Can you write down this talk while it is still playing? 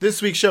This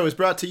week's show is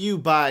brought to you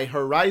by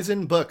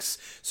Horizon Books,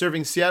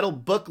 serving Seattle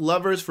book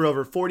lovers for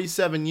over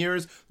 47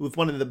 years with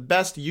one of the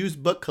best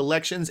used book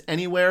collections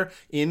anywhere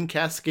in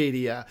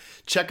Cascadia.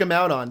 Check them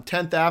out on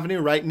 10th Avenue,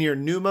 right near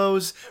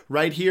Numos,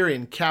 right here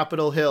in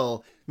Capitol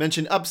Hill.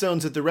 Mention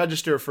Upzones at the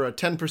register for a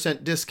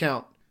 10%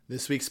 discount.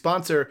 This week's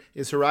sponsor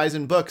is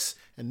Horizon Books,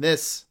 and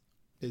this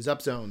is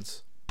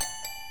Upzones.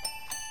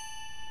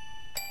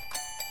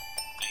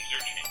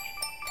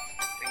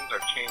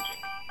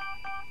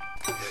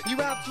 You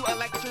have to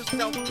elect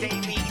yourself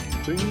daily.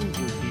 Things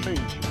are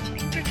changing.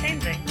 Things are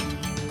changing.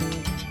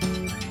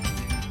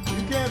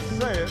 You can't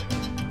say it,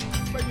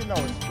 but you know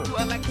it's true. You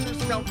elect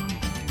yourself.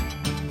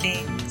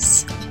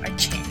 Things are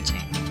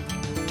changing.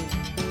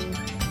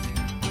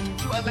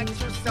 You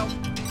elect yourself.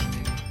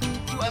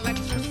 You elect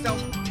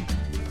yourself.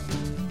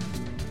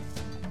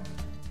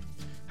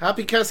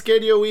 Happy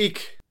Cascadia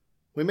Week!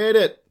 We made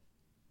it!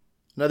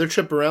 Another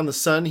trip around the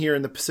sun here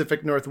in the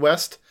Pacific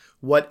Northwest.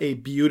 What a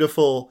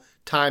beautiful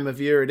time of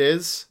year it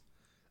is.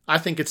 I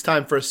think it's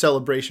time for a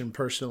celebration,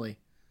 personally.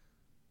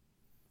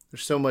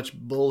 There's so much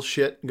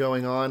bullshit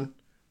going on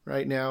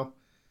right now.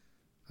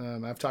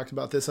 I've talked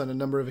about this on a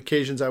number of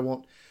occasions. I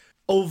won't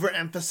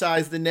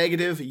overemphasize the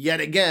negative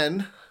yet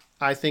again.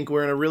 I think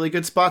we're in a really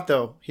good spot,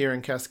 though, here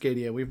in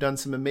Cascadia. We've done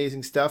some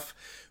amazing stuff.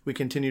 We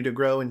continue to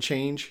grow and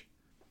change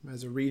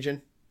as a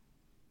region.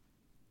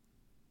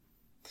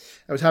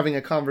 I was having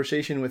a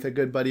conversation with a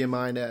good buddy of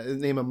mine,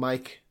 named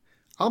Mike.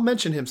 I'll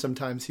mention him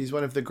sometimes. He's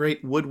one of the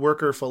great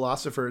woodworker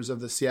philosophers of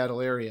the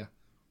Seattle area.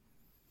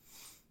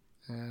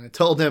 And I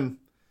told him,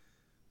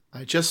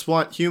 I just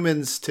want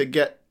humans to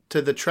get to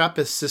the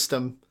Trappist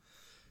system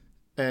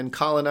and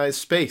colonize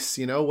space.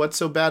 You know, what's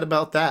so bad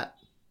about that?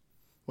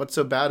 What's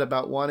so bad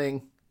about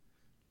wanting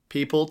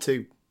people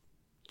to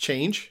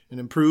change and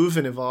improve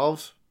and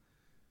evolve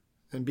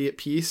and be at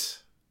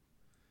peace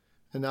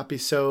and not be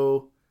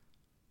so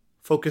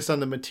focused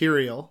on the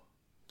material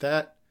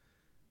that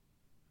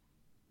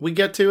we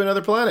get to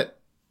another planet?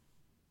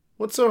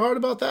 What's so hard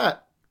about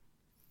that?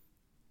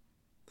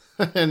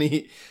 And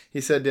he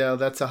said, yeah,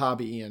 that's a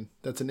hobby, Ian.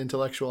 That's an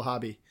intellectual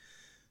hobby.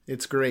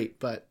 It's great,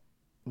 but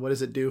what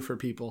does it do for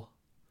people?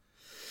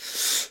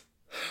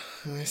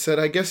 And I said,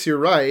 I guess you're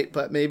right,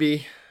 but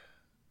maybe,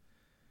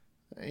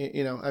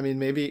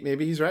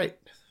 maybe he's right.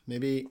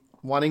 Maybe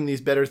wanting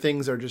these better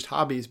things are just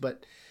hobbies,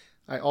 but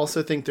I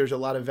also think there's a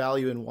lot of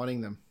value in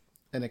wanting them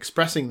and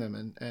expressing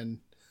them, and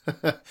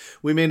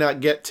we may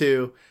not get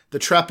to the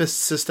Trappist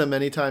system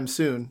anytime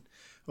soon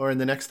or in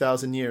the next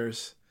 1,000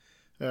 years.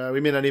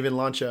 We may not even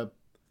launch a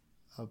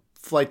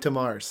flight to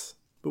Mars,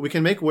 but we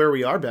can make where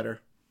we are better.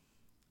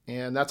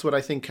 And that's what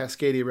I think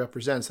Cascadia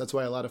represents. That's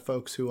why a lot of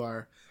folks who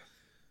are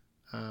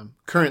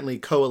currently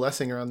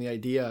coalescing around the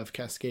idea of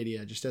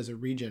Cascadia just as a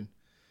region.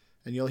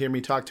 And you'll hear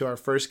me talk to our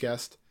first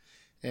guest,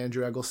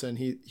 Andrew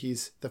Engelson.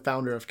 He's the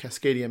founder of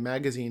Cascadia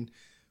Magazine.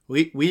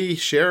 We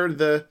shared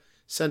the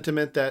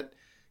sentiment that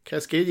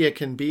Cascadia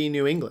can be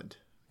New England.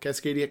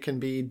 Cascadia can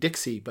be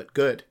Dixie, but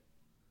good.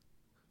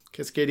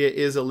 Cascadia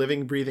is a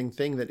living, breathing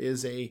thing that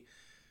is a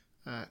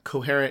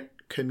coherent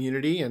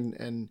community,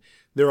 and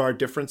there are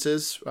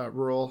differences,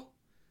 rural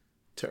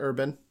to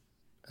urban,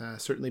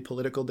 certainly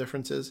political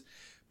differences,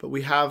 but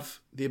we have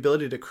the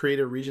ability to create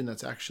a region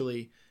that's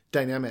actually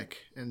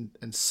dynamic and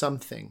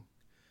something.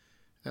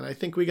 And I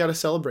think we got to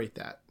celebrate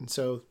that. And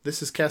so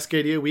this is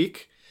Cascadia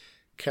Week,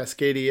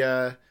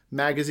 Cascadia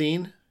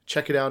Magazine.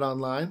 Check it out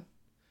online.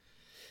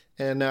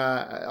 And,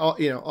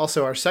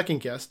 also our second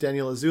guest,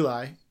 Daniel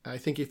Azoulai, I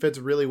think he fits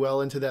really well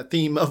into that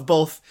theme of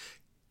both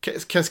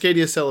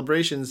Cascadia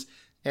celebrations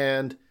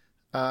and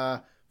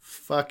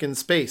fucking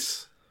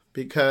space,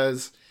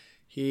 because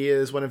he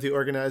is one of the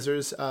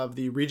organizers of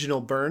the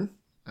regional burn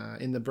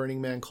in the Burning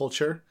Man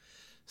culture,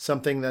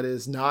 something that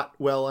is not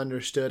well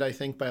understood, I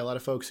think, by a lot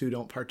of folks who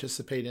don't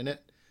participate in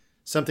it.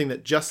 Something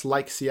that, just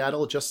like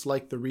Seattle, just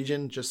like the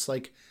region, just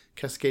like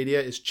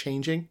Cascadia, is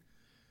changing.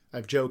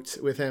 I've joked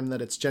with him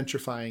that it's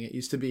gentrifying. It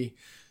used to be,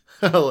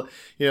 a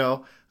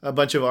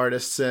bunch of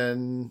artists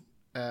and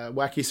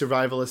wacky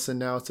survivalists, and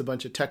now it's a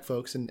bunch of tech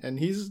folks, and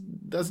he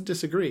doesn't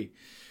disagree.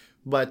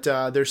 But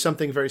there's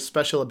something very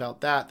special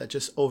about that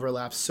just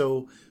overlaps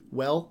so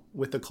well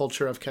with the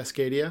culture of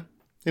Cascadia.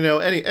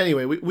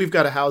 Anyway, we've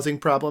got a housing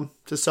problem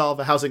to solve,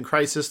 a housing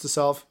crisis to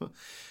solve,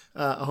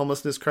 a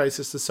homelessness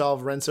crisis to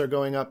solve. Rents are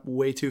going up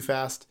way too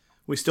fast.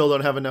 We still don't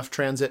have enough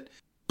transit.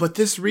 But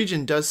this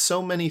region does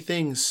so many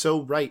things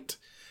so right.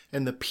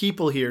 And the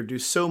people here do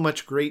so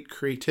much great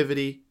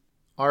creativity,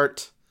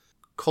 art,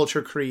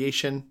 culture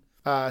creation.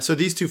 So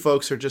these two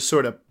folks are just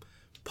sort of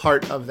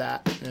part of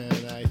that.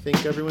 And I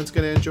think everyone's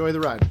going to enjoy the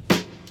ride.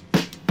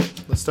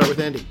 Let's start with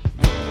Andy.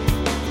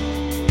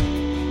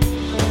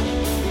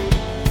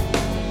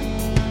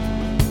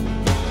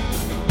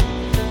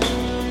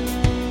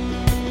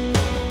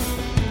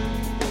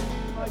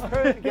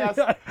 Current guest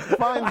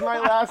finds my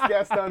last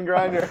guest on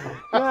Grindr.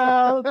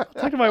 Well,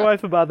 talk to my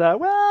wife about that.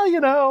 Well,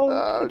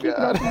 Oh, keep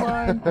God. it in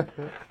mind.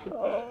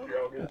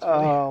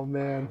 Oh,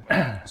 man.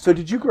 So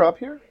did you grow up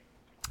here?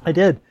 I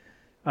did.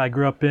 I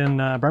grew up in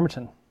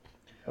Bremerton.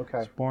 Okay.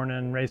 I was born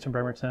and raised in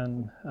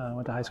Bremerton.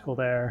 Went to high school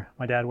there.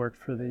 My dad worked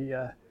for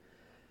the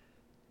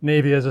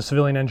Navy as a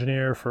civilian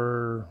engineer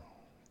for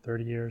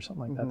 30 years,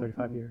 something like that,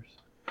 35 years.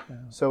 Yeah.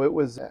 So it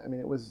was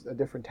a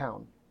different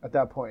town at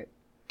that point.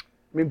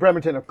 I mean,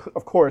 Bremerton, of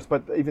course,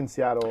 but even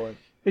Seattle.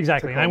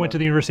 Exactly. And I went to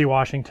the University of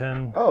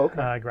Washington. Oh,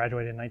 okay.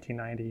 Graduated in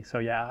 1990. So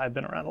yeah, I've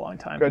been around a long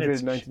time. Graduated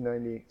in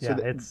 1990.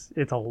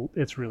 Yeah,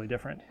 it's really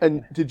different.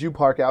 And did you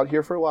park out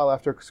here for a while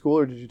after school,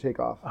 or did you take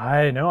off?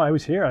 I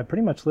was here. I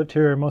pretty much lived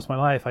here most of my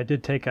life. I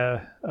did take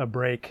a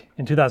break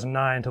in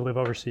 2009 to live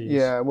overseas.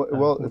 Yeah,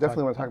 well,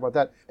 definitely want to talk about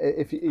that.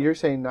 If you're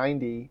saying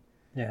 90,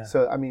 yeah.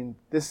 So I mean,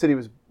 this city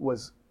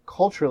was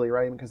culturally,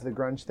 right? Because of the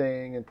grunge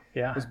thing, and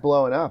yeah. it was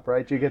blowing up,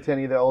 right? Did you get to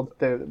any of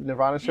the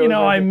Nirvana shows?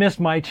 I missed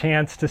my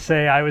chance to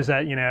say I was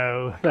at,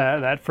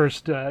 that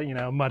first,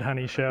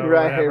 Mudhoney show,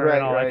 right,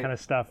 and all that kind of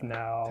stuff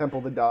now. Temple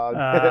the Dog.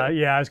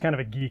 Yeah, I was kind of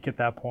a geek at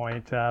that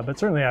point. But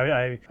certainly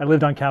I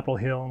lived on Capitol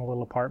Hill in a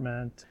little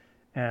apartment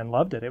and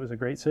loved it. It was a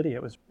great city.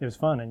 It was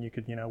fun, and you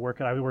could,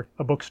 work I worked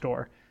a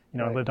bookstore.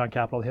 I lived on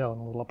Capitol Hill in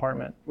a little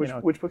apartment.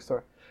 Which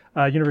bookstore?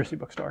 University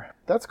bookstore.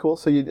 That's cool.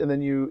 So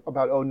you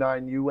about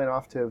 2009, you went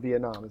off to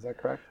Vietnam. Is that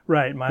correct?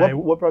 Right.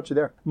 What brought you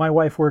there? My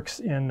wife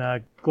works in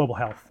global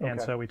health, and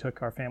Okay. so we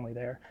took our family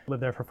there.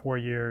 Lived there for 4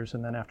 years,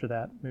 and then after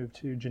that moved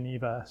to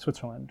Geneva,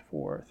 Switzerland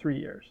for 3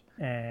 years,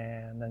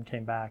 and then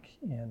came back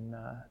in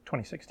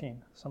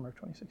 2016, summer of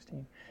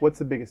 2016. What's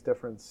the biggest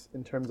difference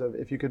in terms of,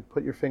 if you could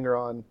put your finger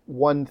on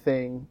one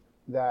thing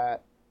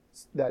that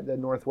the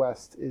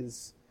Northwest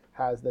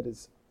has that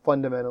is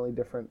fundamentally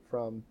different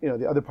from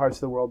the other parts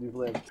of the world you've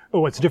lived? Oh,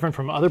 what's different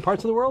from other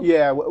parts of the world?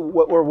 Yeah,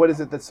 what is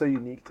it that's so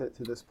unique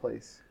to this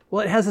place? Well,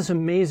 it has this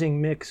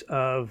amazing mix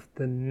of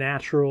the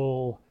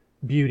natural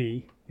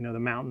beauty, the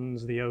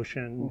mountains, the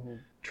ocean,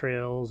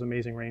 trails,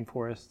 amazing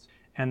rainforests,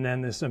 and then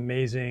this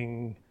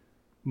amazing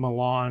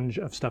melange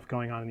of stuff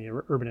going on in the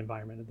urban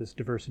environment, this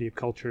diversity of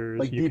cultures.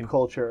 Like deep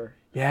culture.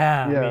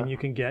 Yeah, Yeah. I mean, you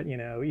can get,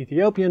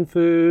 Ethiopian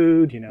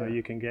food,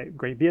 you can get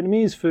great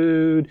Vietnamese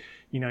food,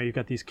 you've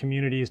got these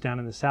communities down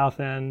in the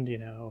South End,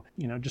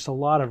 just a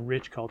lot of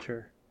rich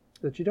culture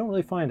that you don't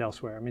really find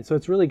elsewhere. I mean, so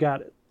it's really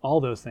got all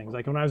those things.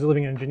 Like when I was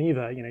living in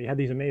Geneva, you had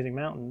these amazing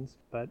mountains,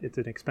 but it's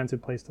an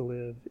expensive place to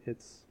live.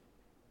 It's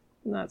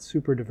not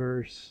super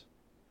diverse.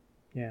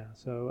 Yeah,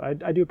 so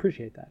I do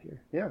appreciate that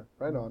here. Yeah,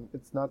 right on.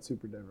 It's not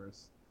super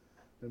diverse.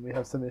 And we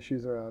have some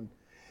issues around,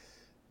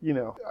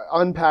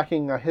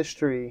 unpacking a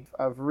history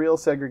of real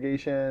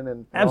segregation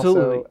and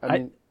absolutely.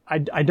 Also,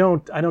 I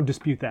don't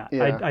dispute that.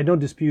 Yeah. I don't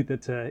dispute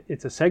that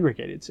it's a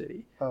segregated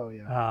city. Oh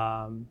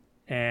yeah.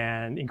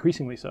 And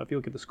increasingly so. If you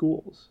look at the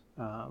schools,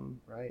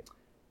 right.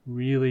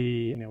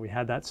 Really, we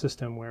had that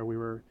system where we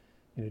were,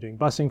 doing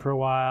busing for a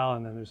while,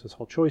 and then there's this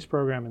whole choice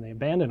program, and they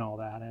abandoned all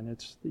that. And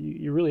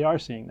you really are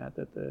seeing that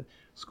the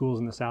schools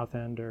in the South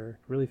End are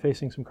really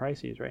facing some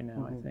crises right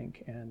now, I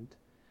think.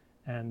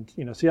 And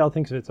Seattle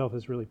thinks of itself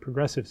as a really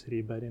progressive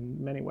city, but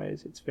in many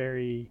ways it's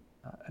very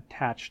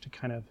attached to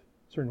kind of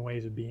certain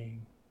ways of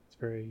being. It's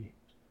very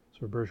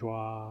sort of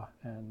bourgeois,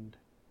 and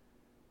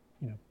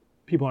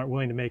people aren't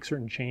willing to make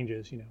certain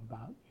changes,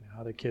 about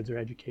how their kids are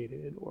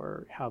educated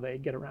or how they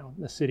get around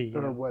the city.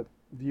 Or what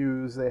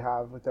views they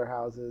have with their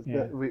houses.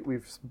 Yeah.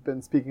 We've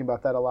been speaking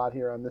about that a lot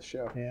here on this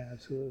show. Yeah,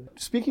 absolutely.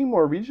 Speaking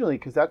more regionally,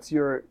 because that's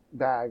your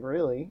bag,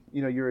 really.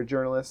 You're a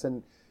journalist,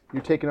 and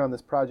you're taking on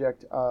this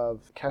project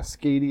of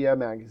Cascadia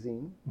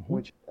Magazine,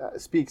 which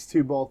speaks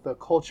to both the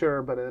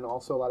culture, but then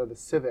also a lot of the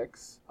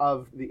civics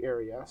of the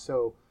area.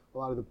 So a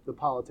lot of the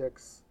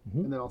politics,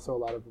 and then also a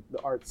lot of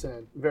the arts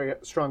and very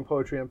strong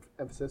poetry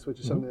emphasis, which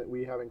is something that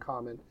we have in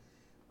common.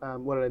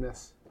 What did I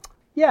miss?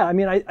 Yeah, I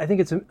mean, I think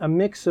it's a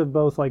mix of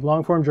both like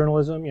long-form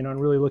journalism,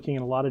 and really looking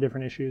at a lot of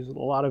different issues. A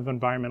lot of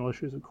environmental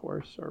issues, of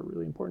course, are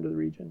really important to the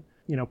region.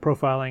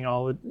 Profiling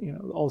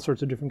all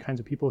sorts of different kinds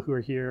of people who are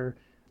here.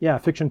 Yeah,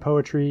 fiction,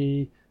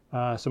 poetry,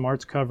 some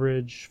arts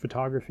coverage,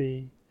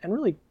 photography, and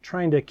really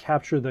trying to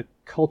capture the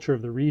culture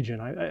of the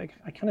region.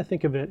 I kind of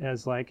think of it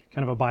as like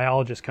kind of a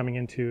biologist coming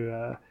into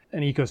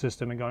an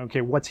ecosystem and going,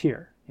 okay, what's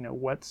here?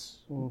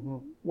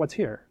 What's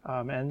here?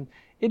 And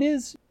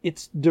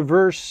it's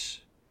diverse.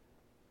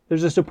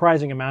 There's a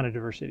surprising amount of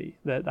diversity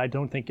that I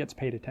don't think gets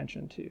paid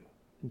attention to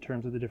in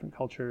terms of the different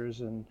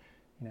cultures and,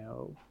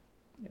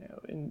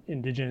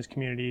 indigenous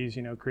communities,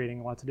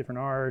 creating lots of different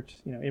art,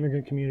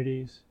 immigrant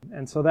communities.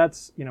 And so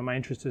that's, my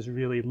interest is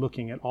really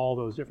looking at all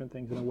those different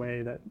things in a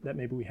way that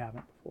maybe we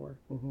haven't before.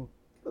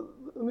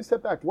 Let me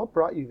step back. What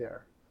brought you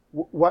there?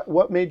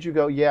 What made you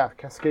go, yeah,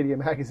 Cascadia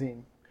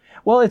Magazine?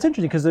 Well, it's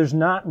interesting because there's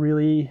not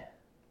really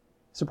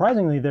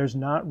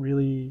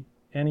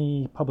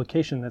any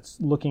publication that's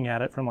looking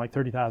at it from like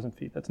 30,000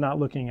 feet. That's not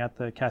looking at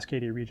the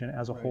Cascadia region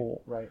as a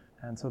whole. Right.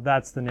 And so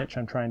that's the niche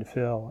I'm trying to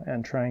fill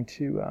and trying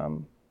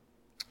to,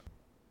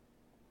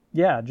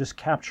 just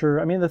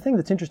capture. I mean, the thing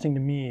that's interesting to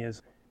me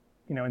is,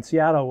 in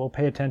Seattle, we'll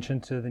pay attention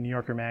to the New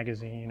Yorker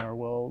magazine, or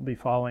we'll be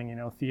following,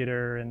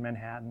 theater in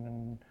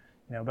Manhattan,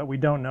 and, but we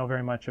don't know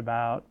very much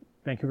about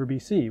Vancouver,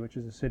 BC, which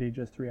is a city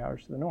just 3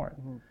 hours to the north.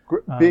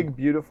 Big,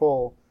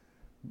 beautiful,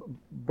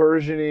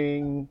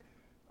 burgeoning,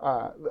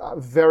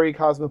 very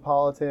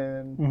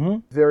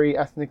cosmopolitan, very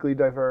ethnically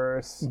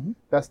diverse,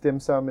 best dim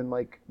sum in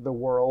like the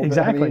world.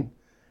 Exactly. I mean,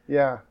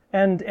 yeah.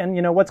 And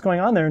you know what's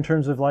going on there in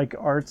terms of like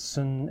arts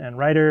and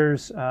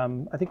writers.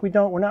 I think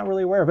we're not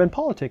really aware of, and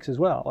politics as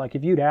well. Like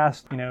if you'd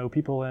asked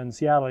people in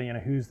Seattle,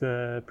 who's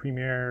the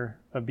premier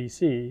of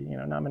BC,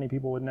 not many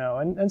people would know.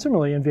 And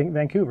similarly in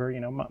Vancouver,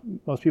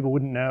 most people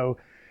wouldn't know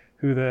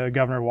who the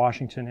governor of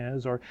Washington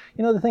is, or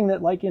the thing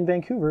that like in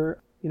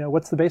Vancouver,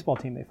 what's the baseball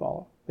team they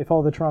follow? They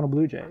follow the Toronto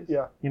Blue Jays.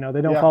 Yeah.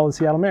 They don't follow the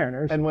Seattle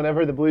Mariners. And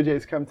whenever the Blue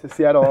Jays come to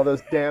Seattle, all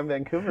those damn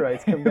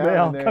Vancouverites come down.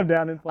 They all come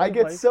down and play. I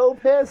get so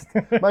pissed.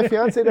 My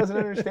fiance doesn't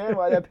understand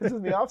why that pisses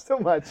me off so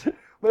much.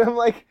 But I'm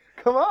like,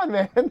 come on,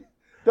 man.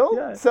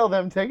 Don't sell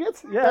them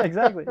tickets. Yeah,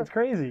 exactly. It's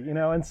crazy,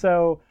 and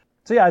so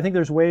yeah, I think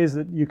there's ways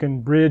that you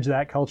can bridge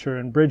that culture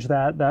and bridge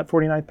that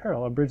 49th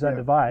parallel, bridge that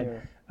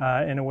divide.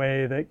 In a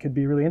way that could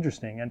be really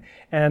interesting.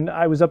 And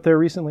I was up there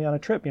recently on a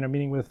trip,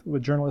 meeting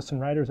with journalists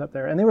and writers up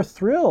there, and they were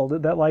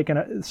thrilled that like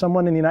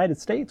someone in the United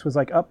States was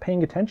like up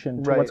paying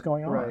attention to what's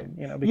going on. Right.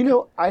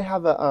 I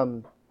have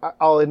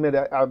I'll admit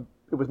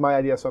it was my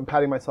idea, so I'm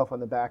patting myself on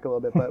the back a little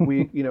bit, but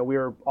we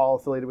are all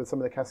affiliated with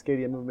some of the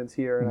Cascadia movements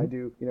here, and I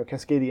do,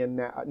 Cascadia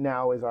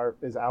now is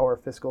our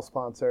fiscal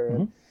sponsor,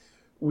 and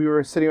we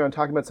were sitting around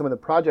talking about some of the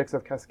projects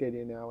of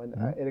Cascadia now, and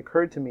it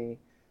occurred to me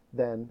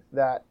then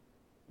that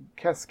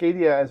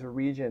Cascadia as a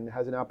region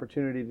has an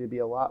opportunity to be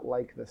a lot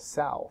like the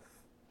South,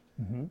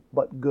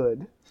 but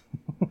good.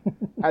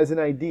 As an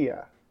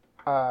idea,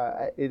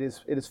 it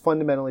is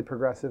fundamentally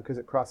progressive because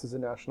it crosses a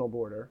national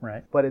border.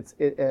 Right. But it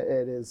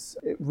is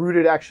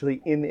rooted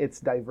actually in its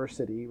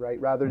diversity, right?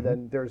 Rather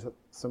than there's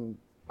some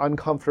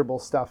uncomfortable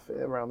stuff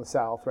around the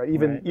South, right?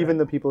 Even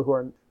the people who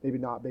are maybe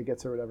not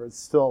bigots or whatever, it's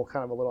still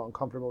kind of a little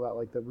uncomfortable about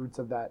like the roots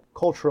of that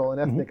cultural and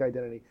ethnic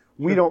identity.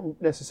 We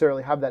don't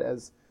necessarily have that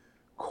as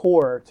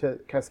core to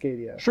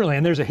Cascadia. Surely,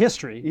 and there's a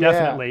history,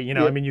 definitely.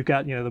 I mean, you've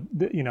got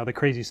the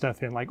crazy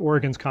stuff in like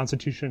Oregon's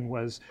constitution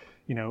was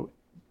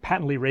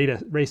patently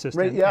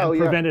racist and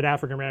prevented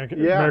African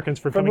Americans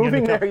from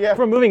moving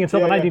until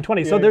the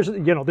 1920s. So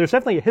there's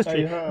definitely a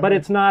history, but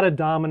it's not a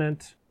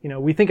dominant.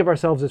 We think of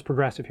ourselves as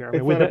progressive here. I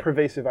mean, it's not a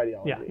pervasive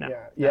ideology.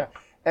 Yeah.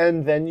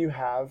 And then you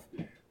have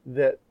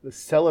the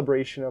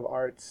celebration of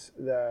arts,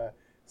 the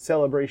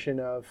celebration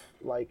of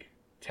like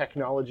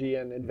technology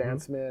and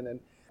advancement and.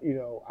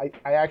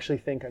 I actually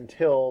think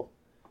until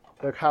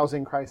the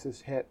housing crisis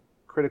hit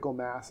critical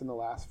mass in the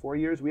last 4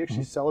 years, we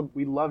actually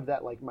we loved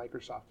that like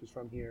Microsoft is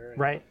from here.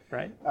 And,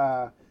 right.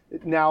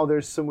 Now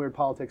there's some weird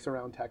politics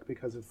around tech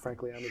because of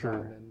frankly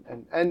Amazon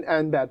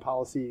and bad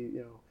policy.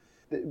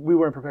 We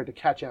weren't prepared to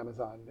catch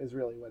Amazon is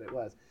really what it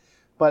was.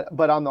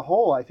 But on the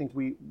whole, I think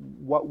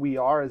what we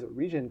are as a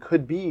region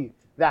could be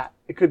that.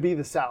 It could be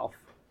the South,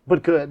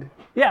 but good.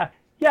 Yeah,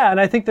 and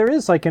I think there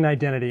is like an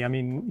identity. I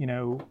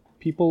mean,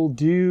 people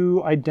do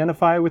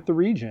identify with the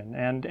region,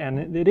 and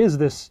it is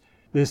this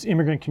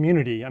immigrant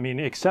community. I mean,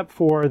 except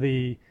for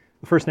the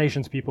First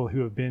Nations people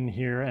who have been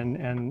here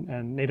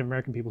and Native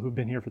American people who've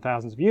been here for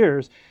thousands of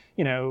years,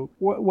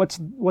 what's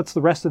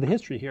the rest of the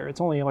history here? It's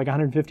only like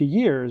 150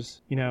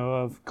 years,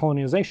 of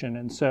colonization,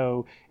 and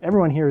so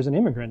everyone here is an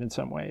immigrant in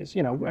some ways.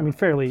 I mean,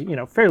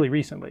 fairly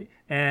recently,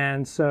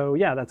 and so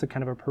yeah, that's a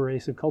kind of a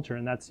pervasive culture,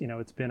 and that's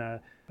it's been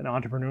an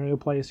entrepreneurial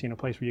place, a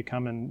place where you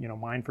come and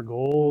mine for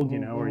gold,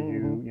 or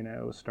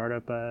you start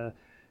up an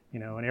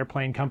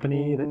airplane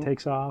company that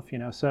takes off,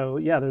 So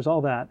yeah, there's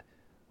all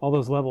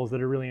those levels that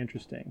are really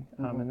interesting,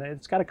 and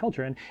it's got a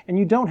culture, and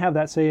you don't have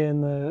that, say, in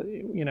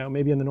the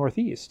maybe in the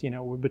Northeast,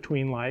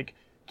 between like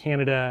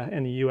Canada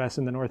and the U.S.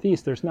 in the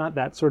Northeast. There's not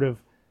that sort of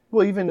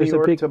even New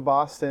York to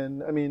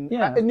Boston. I mean,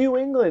 New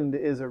England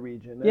is a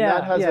region, and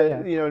that has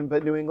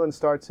but New England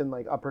starts in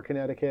like Upper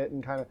Connecticut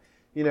and kind of.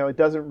 It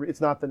doesn't. It's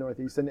not the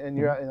Northeast, and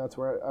that's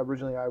where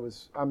originally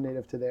I'm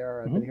native to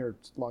there. I've been here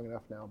long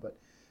enough now, but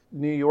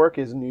New York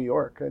is New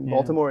York, and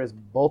Baltimore is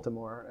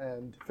Baltimore,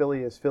 and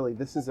Philly is Philly.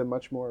 This is a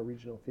much more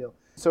regional feel.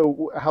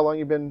 So, how long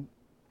you been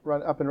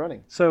up and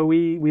running? So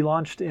we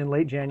launched in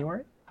late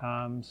January,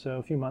 so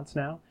a few months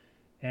now,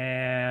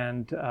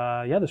 and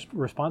the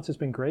response has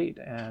been great,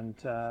 and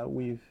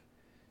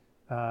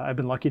I've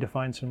been lucky to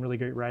find some really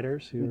great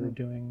writers who are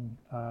doing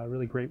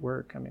really great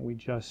work. I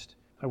mean,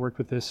 I worked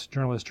with this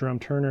journalist, Jerome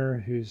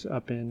Turner, who's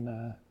up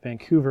in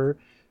Vancouver,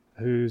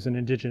 who's an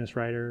Indigenous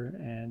writer,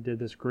 and did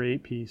this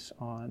great piece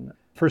on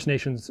First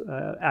Nations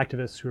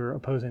activists who are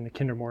opposing the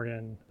Kinder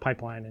Morgan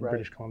pipeline in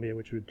British Columbia,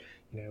 which would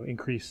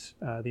increase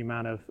the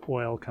amount of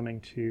oil coming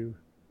to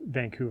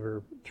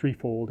Vancouver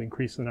threefold,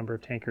 increase the number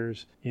of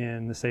tankers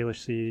in the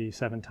Salish Sea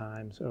 7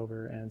 times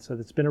over. And so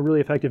it's been a really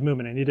effective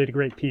movement. And he did a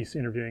great piece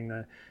interviewing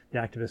the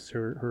activists who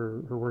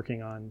are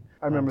working on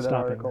I remember that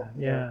stopping article.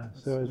 that. Yeah,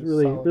 so I was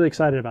really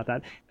excited about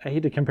that. I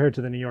hate to compare it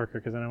to the New Yorker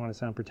because I don't want to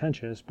sound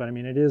pretentious, but I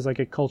mean, it is like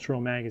a cultural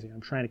magazine.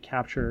 I'm trying to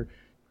capture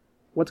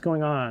what's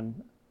going on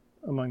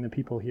among the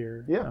people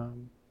here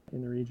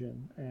in the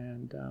region.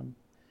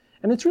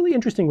 And it's really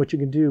interesting what you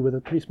can do with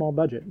a pretty small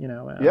budget,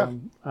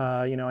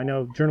 I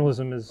know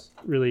journalism is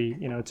really,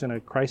 it's in a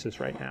crisis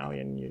right now,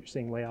 and you're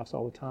seeing layoffs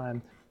all the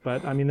time.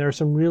 But I mean, there are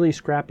some really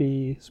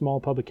scrappy small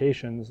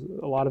publications,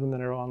 a lot of them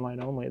that are online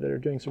only, that are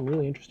doing some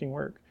really interesting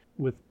work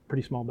with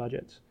pretty small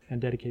budgets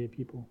and dedicated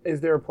people. Is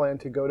there a plan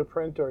to go to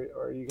print, or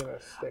are you going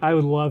to stick? I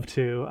would love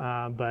to,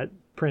 but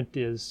print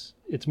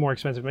it's more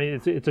expensive. I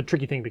mean, it's a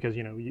tricky thing because,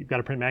 you've got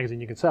a print magazine,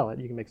 you can sell it,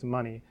 you can make some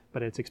money,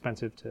 but it's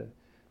expensive to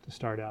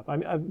start up.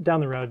 I'm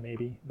down the road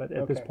maybe, but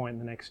at this point in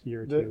the next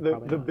year or two,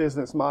 probably the not.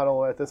 business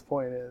model at this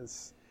point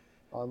is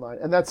online,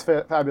 and that's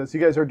fabulous. You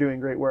guys are doing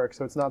great work,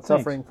 so it's not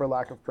suffering for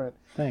lack of print.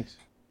 Thanks.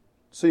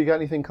 So you got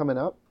anything coming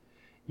up?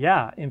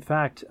 Yeah, in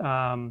fact,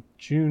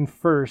 June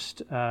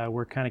 1st,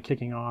 we're kind of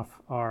kicking off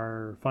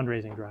our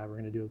fundraising drive. We're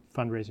going to do a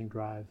fundraising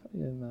drive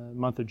in the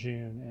month of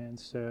June. And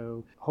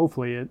so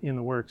hopefully in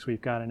the works,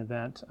 we've got an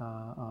event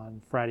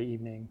on Friday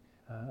evening,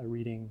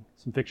 reading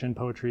some fiction,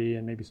 poetry,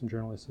 and maybe some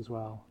journalists as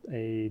well.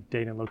 A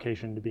date and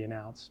location to be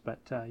announced. But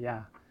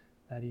yeah,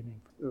 that evening.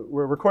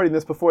 We're recording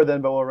this before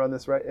then, but we'll run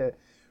this right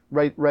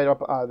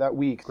up that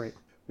week. Great.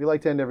 We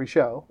like to end every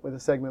show with a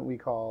segment we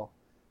call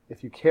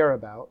If You Care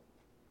About,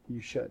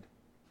 You Should.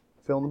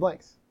 Fill in the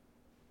blanks.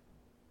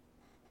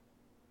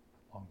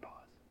 Long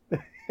pause.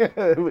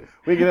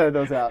 We can edit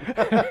those out.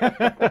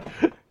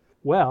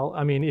 Well,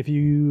 I mean, if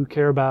you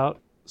care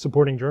about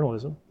supporting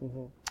journalism,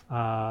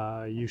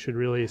 you should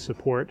really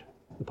support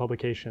the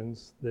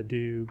publications that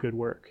do good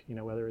work.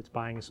 Whether it's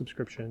buying a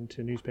subscription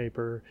to a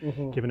newspaper,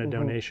 giving a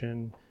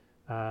donation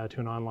to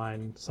an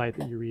online site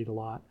that you read a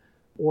lot,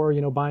 or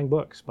buying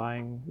books,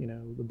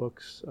 the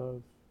books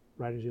of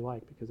writers you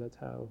like, because that's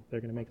how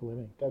they're going to make a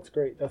living. That's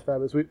great. That's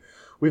fabulous.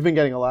 We've been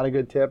getting a lot of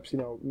good tips.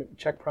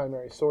 Check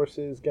primary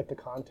sources, get the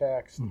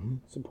context,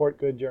 support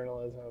good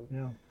journalism.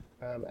 Yeah.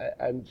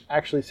 I'm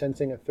actually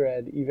sensing a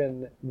thread,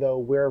 even though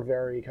we're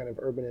very kind of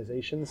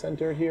urbanization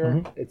centered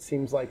here. It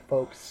seems like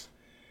folks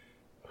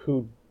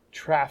who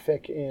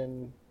traffic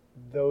in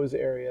those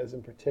areas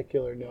in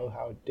particular know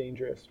how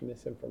dangerous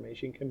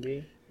misinformation can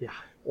be. Yeah.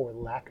 Or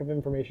lack of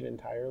information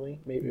entirely.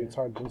 Maybe it's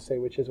hard to say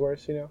which is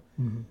worse,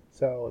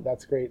 So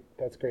that's great.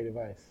 That's great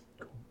advice.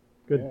 Cool.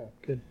 Good. Yeah.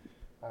 Good.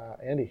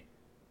 Andy,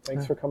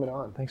 thanks for coming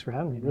on. Thanks for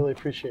having me. Really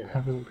appreciate it. I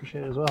really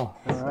appreciate it as well.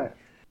 All right.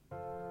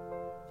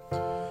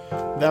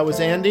 That was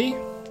Andy.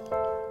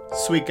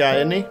 Sweet guy,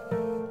 isn't he?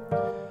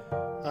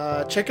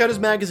 Check out his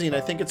magazine.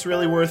 I think it's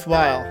really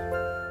worthwhile.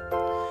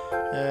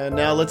 And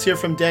now let's hear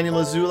from Daniel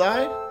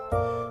Azoulai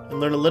and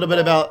learn a little bit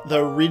about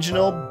the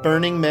regional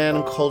Burning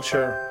Man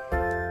culture.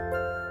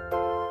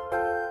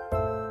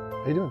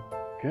 How you doing?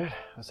 Good.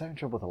 I was having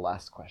trouble with the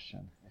last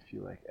question. If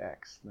you like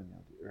X, then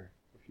you'll do, or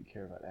if you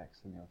care about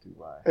X, then you'll do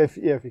Y. If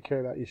you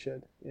care about, you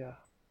should. Yeah.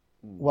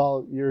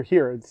 Well, you're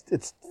here.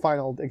 It's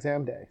final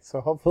exam day,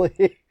 so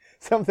hopefully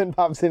something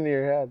pops into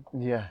your head.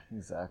 Yeah,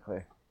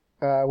 exactly.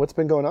 What's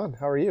been going on?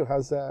 How are you?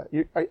 How's are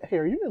you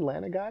an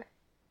Atlanta guy?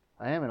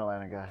 I am an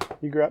Atlanta guy.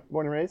 You grew up,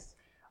 born and raised?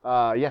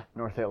 Yeah,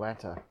 North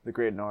Atlanta, the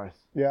Great North.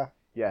 Yeah.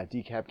 Yeah,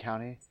 DeKalb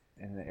County,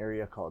 in an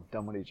area called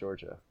Dunwoody,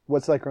 Georgia.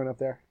 What's it like growing up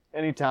there?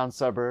 Any town,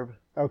 suburb.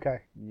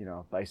 Okay.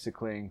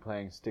 Bicycling,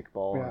 playing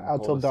stickball. Yeah,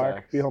 out till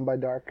dark, be home by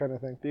dark kind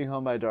of thing. Being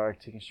home by dark,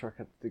 taking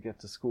shortcuts to get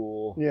to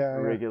school. Yeah.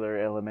 Regular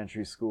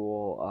elementary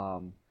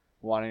school.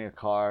 Wanting a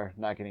car,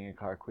 not getting a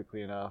car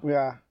quickly enough.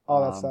 Yeah,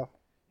 all that stuff.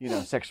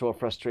 Sexual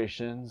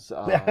frustrations.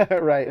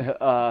 Right.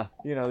 The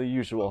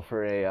usual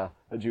for a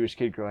Jewish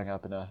kid growing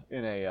up in the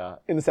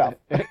South.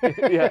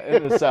 Yeah,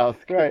 in the South.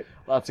 Right.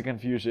 Lots of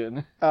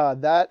confusion.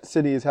 That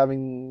city is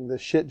having the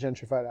shit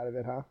gentrified out of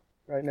it, huh?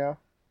 Right now?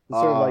 It's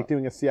sort of like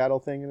doing a Seattle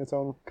thing in its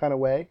own kind of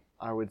way.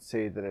 I would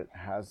say that it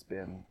has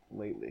been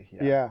lately.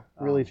 Yeah,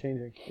 really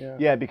changing.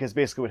 Yeah, because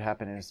basically what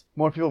happened is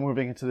more people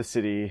moving into the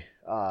city,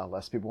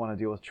 less people want to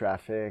deal with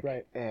traffic,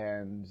 right?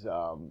 And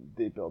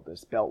they built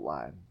this belt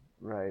line,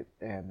 right?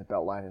 And the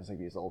belt line is like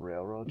these old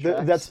railroad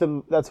tracks.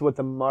 That's what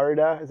the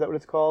MARTA, is that what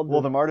it's called?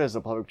 Well, the MARTA is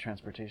a public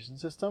transportation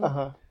system.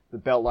 Uh-huh. The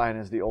belt line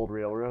is the old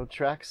railroad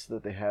tracks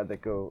that they had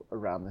that go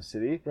around the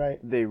city. Right.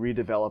 They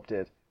redeveloped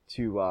it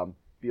to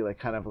be like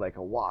kind of like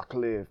a walk,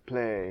 live,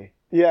 play.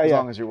 Yeah, as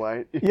long as you're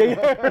white.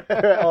 Yeah.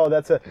 Oh,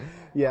 that's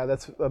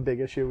a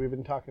big issue. We've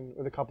been talking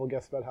with a couple of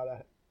guests about how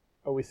that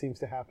always seems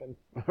to happen.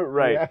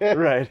 Right, yeah.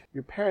 Right.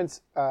 Your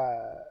parents,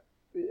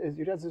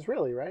 your dad's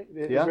Israeli, right?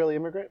 Yeah. Israeli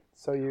immigrant.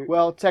 So you.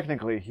 Well,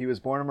 technically, he was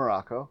born in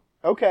Morocco.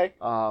 Okay.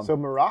 So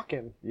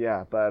Moroccan.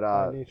 Yeah, but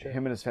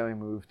him and his family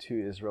moved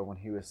to Israel when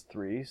he was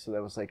 3, so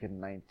that was like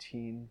in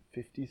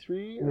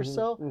 1953 or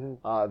so.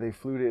 Mm-hmm. They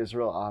flew to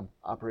Israel on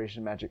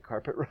Operation Magic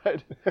Carpet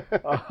Ride.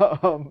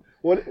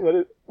 What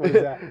is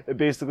that?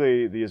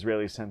 Basically, the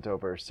Israelis sent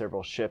over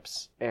several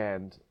ships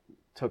and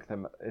took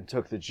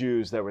the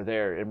Jews that were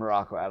there in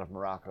Morocco out of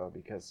Morocco,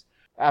 because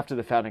after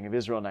the founding of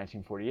Israel in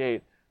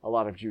 1948, a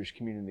lot of Jewish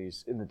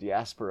communities in the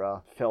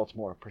diaspora felt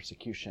more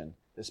persecution,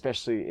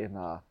 especially in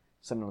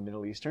some of the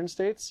Middle Eastern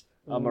states.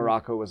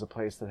 Morocco was a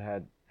place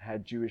that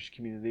had Jewish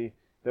community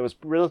that was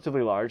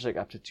relatively large, like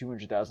up to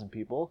 200,000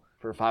 people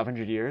for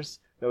 500 years.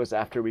 That was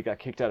after we got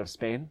kicked out of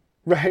Spain.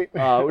 Right.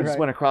 We just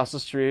went across the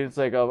street. It's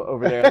like, oh,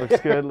 over there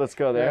looks good. Let's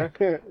go there.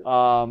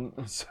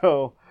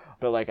 So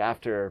But like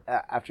after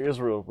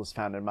Israel was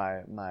founded,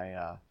 my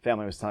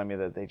family was telling me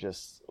that they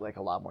just like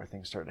a lot more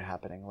things started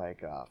happening.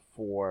 Like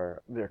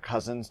for their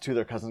cousins, two of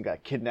their cousins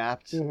got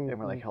kidnapped and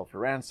were like held for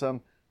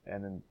ransom,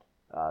 and then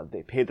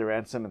they paid the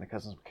ransom, and the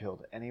cousins were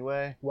killed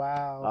anyway.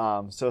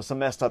 Wow. So some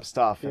messed up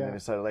stuff, and they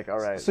decided like, all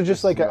right. So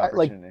just like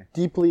a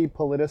deeply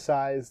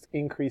politicized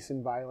increase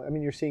in violence. I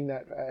mean, you're seeing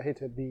that. I hate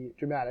to be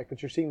dramatic,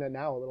 but you're seeing that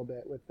now a little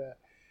bit with the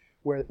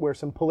where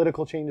some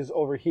political changes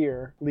over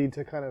here lead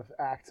to kind of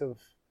acts of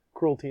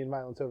cruelty and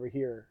violence over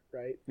here,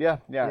 right? Yeah,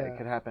 it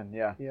could happen.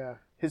 Yeah.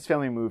 His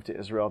family moved to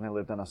Israel, and they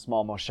lived on a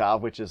small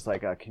moshav, which is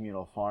like a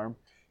communal farm.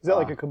 Is that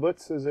like a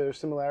kibbutz? Is there a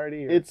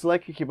similarity? Or? It's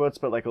like a kibbutz,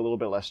 but like a little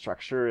bit less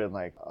structure and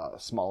like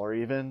smaller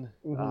even.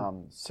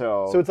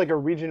 So it's like a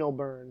regional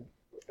burn.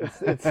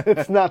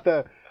 It's not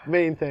the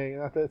main thing.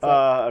 Not the,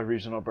 a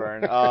regional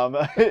burn.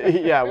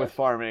 Yeah, with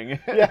farming.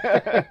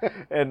 Yeah.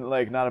 And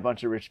like not a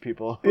bunch of rich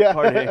people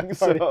partying.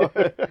 So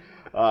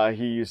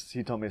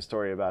he told me a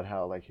story about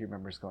how like he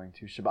remembers going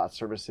to Shabbat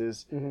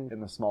services in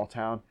the small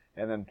town,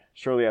 and then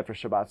shortly after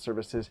Shabbat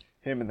services,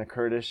 him and the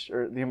Kurdish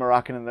or the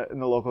Moroccan and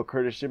the local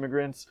Kurdish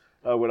immigrants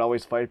would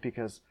always fight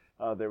because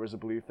there was a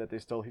belief that they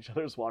stole each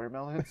other's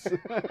watermelons.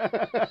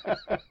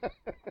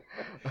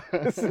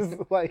 This is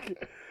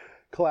like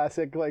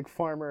classic like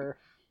farmer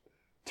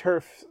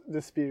turf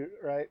dispute,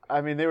 right?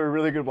 I mean, they were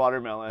really good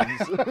watermelons,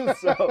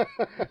 so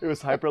it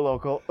was hyper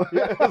local.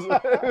 Yeah.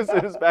 It was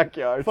in his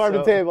backyard. Farm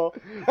to table.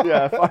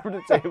 Yeah, farm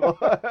to table.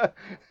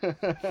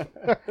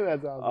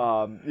 That's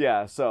awesome.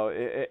 Yeah. So,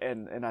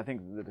 and I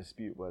think the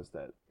dispute was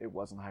that it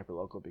wasn't hyper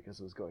local because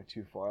it was going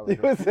too far,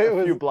 like a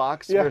few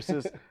blocks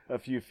versus a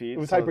few feet. It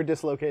was hyper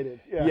dislocated.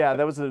 Yeah,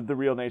 that was the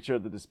real nature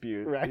of the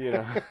dispute. Right. You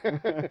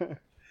know.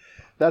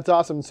 That's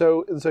awesome.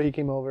 So he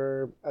came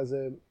over as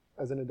an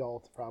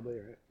adult, probably,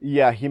 right?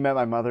 Yeah, he met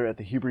my mother at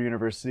the Hebrew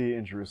University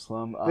in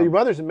Jerusalem. Your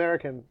mother's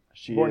American,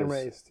 born and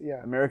raised.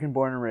 Yeah, American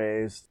born and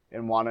raised,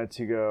 and wanted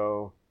to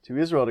go to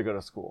Israel to go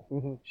to school.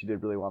 Mm-hmm. She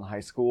did really well in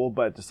high school,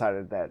 but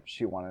decided that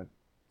she wanted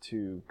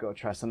to go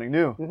try something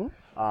new,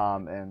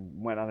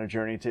 and went on a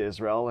journey to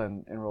Israel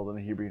and enrolled in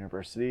the Hebrew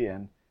University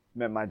and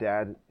met my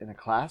dad in a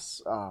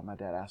class. My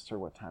dad asked her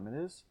what time it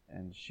is,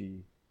 and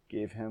she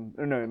gave him.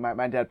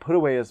 My dad put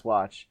away his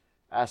watch,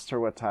 asked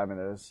her what time it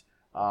is.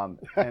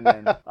 And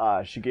then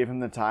she gave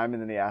him the time,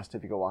 and then he asked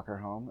if he could walk her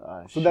home.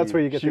 So that's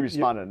where you get. She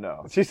responded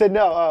no. She said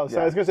no. Oh,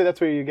 so I was gonna say that's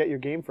where you get your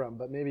game from,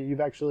 but maybe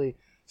you've actually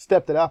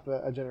stepped it up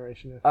a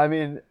generation. I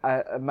mean,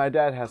 my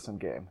dad has some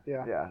game.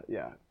 Yeah,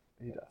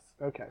 he does.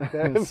 Okay,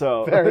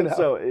 so fair enough.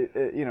 So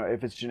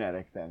if it's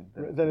genetic, then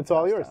it's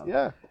all yours. Down.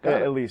 Yeah,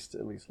 at least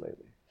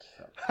lately.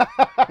 So.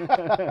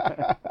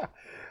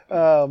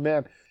 Oh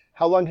man,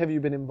 how long have you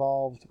been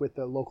involved with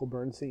the local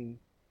burn scene?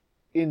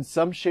 In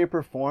some shape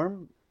or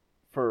form.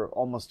 For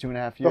almost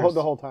 2.5 years.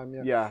 The whole time,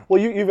 yeah. Yeah.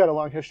 Well, you've got a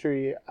long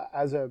history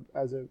as a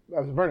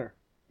burner.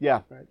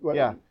 Yeah. Right.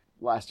 Yeah.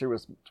 Last year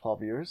was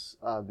 12 years.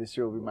 This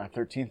year will be my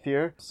 13th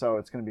year, so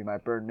it's going to be my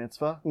burn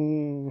mitzvah.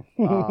 And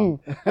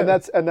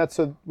that's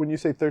so when you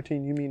say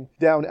 13, you mean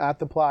down at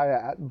the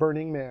playa at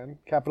Burning Man,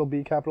 capital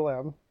B, capital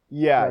M.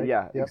 Yeah. Right?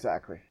 Yeah. Yep.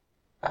 Exactly.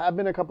 I've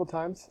been a couple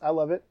times. I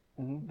love it.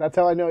 Mm-hmm. That's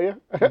how I know you.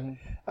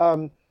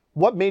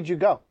 What made you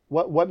go?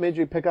 What made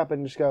you pick up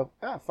and just go?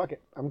 Fuck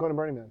it, I'm going to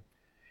Burning Man.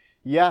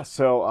 Yeah,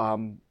 so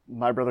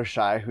my brother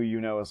Shai, who you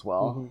know as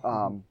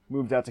well,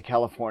 moved out to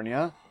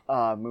California,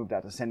 moved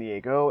out to San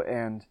Diego,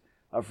 and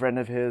a friend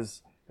of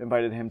his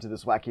invited him to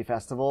this wacky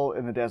festival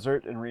in the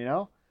desert in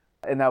Reno.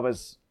 And that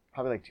was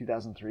probably like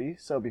 2003,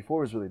 so before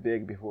it was really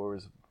big, before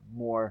it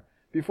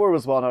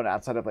was well known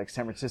outside of like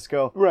San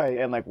Francisco, right,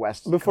 and like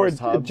West before Coast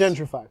hubs. It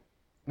gentrified.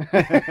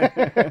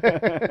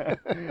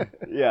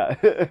 Yeah,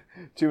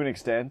 to an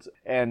extent.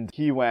 And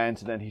he went,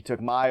 and then he took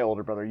my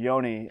older brother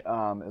Yoni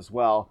as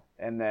well,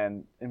 and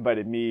then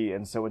invited me.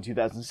 And so in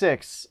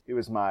 2006, it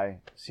was my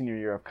senior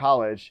year of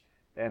college,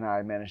 and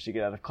I managed to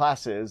get out of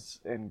classes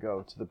and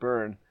go to the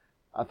burn.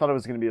 I thought it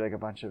was going to be like a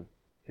bunch of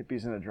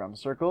hippies in a drum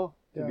circle,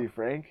 to be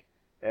frank,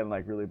 and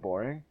like really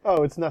boring.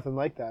 Oh, it's nothing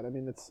like that. I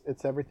mean,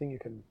 it's everything you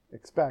can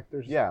expect.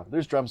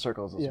 There's drum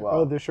circles as well.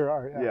 Oh, there sure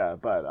are. Yeah,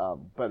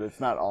 but it's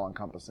not all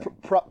encompassing.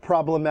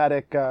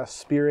 Problematic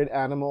spirit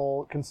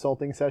animal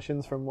consulting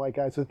sessions from white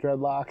guys with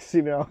dreadlocks,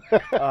 you know.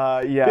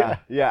 Yeah.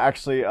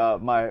 Actually,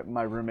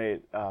 my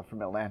roommate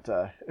from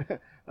Atlanta,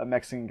 a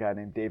Mexican guy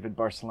named David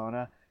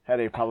Barcelona, had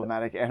a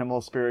problematic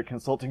animal spirit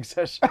consulting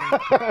session.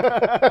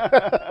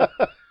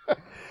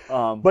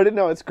 But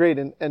no, it's great,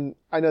 and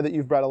I know that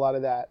you've brought a lot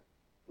of that.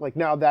 Like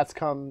now, that's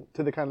come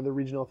to the kind of the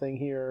regional thing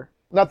here.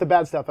 Not the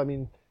bad stuff. I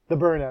mean, the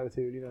burn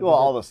attitude. You know. Well,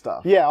 all the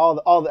stuff. Yeah,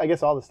 I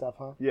guess all the stuff,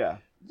 huh? Yeah.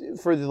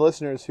 For the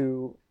listeners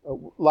who a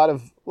lot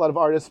of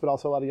artists, but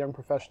also a lot of young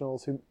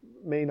professionals who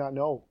may not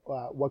know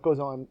what goes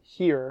on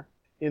here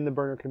in the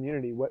burner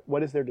community.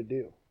 What is there to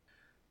do?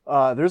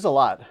 There's a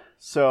lot.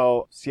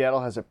 So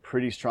Seattle has a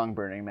pretty strong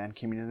Burning Man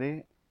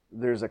community.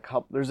 There's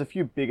a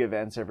few big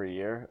events every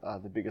year.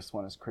 The biggest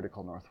one is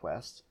Critical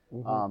Northwest.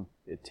 Mm-hmm.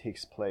 It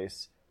takes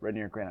place right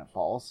near Granite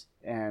Falls.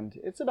 And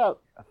it's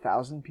about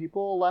 1,000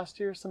 people last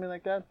year, something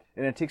like that.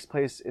 And it takes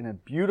place in a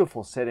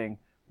beautiful setting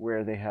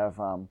where they have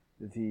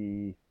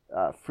the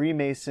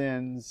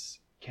Freemasons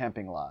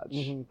Camping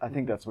Lodge. I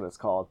think that's what it's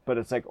called. But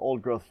it's like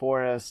old growth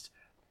forest,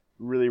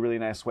 really, really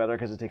nice weather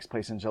because it takes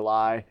place in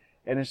July.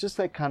 And it's just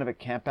like kind of a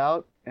camp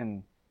out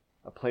and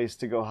a place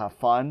to go have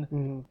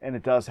fun. And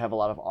it does have a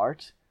lot of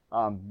art.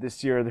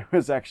 This year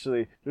there's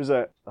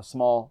a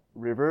small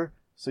river,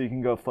 so you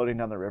can go floating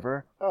down the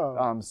river.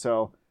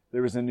 So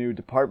there was a new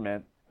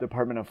Department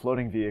of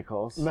Floating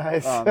Vehicles,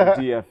 Nice.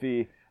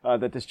 DFV,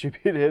 that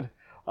distributed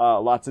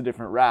lots of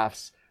different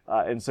rafts.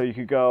 And so you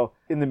could go,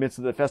 in the midst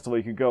of the festival,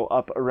 you could go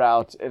up a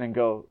route and then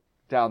go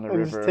down the And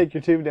river. just take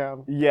your tube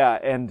down. Yeah,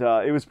 and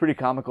it was pretty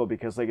comical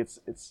because like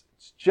it's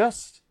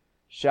just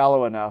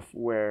shallow enough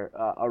where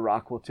a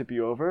rock will tip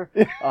you over.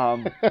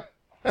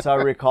 So I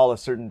recall a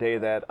certain day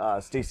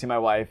that Stacy, my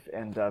wife,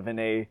 and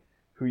Vinay,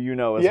 who you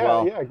know as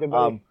well, good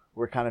buddy.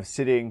 were kind of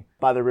sitting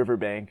by the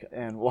riverbank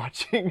and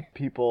watching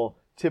people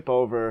tip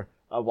over,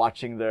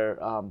 watching their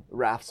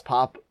rafts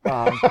pop.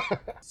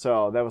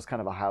 So that was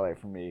kind of a highlight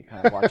for me,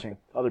 kind of watching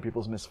other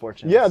people's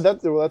misfortunes. Yeah,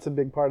 that's a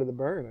big part of the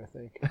burn, I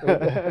think.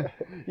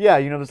 Yeah,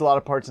 there's a lot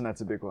of parts, and that's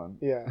a big one.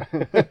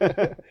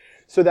 Yeah.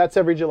 So that's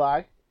every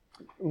July,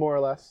 more or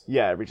less.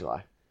 Yeah, every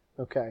July.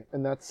 Okay,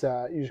 and that's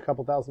usually a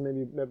couple thousand,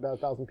 maybe about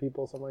 1,000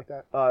 people, something like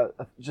that.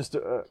 Just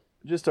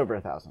over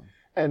 1,000.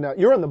 And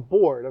you're on the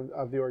board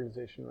of the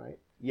organization, right?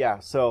 Yeah,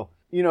 so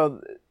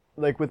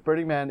like with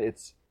Burning Man,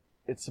 it's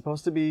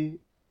supposed to be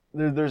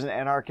there's an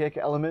anarchic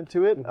element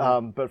to it,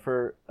 but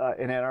for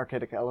an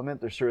anarchic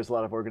element, there sure is a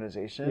lot of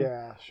organization.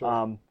 Yeah,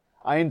 sure.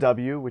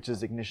 INW, which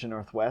is Ignition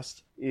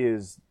Northwest,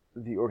 is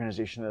the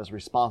organization that is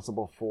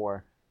responsible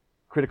for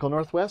Critical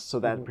Northwest, so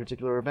that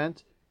particular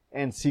event,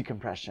 and Sea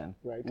Compression,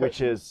 Right.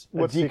 which is a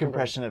What's Sea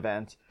decompression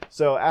event.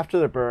 So after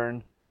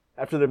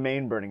the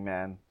main Burning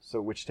Man,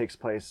 which takes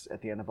place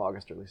at the end of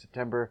August, early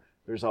September,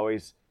 there's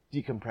always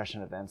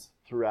decompression events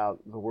throughout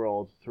the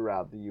world,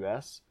 throughout the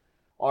U.S.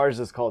 Ours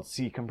is called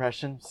Sea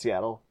Compression,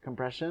 Seattle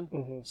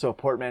Compression. So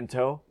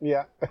portmanteau.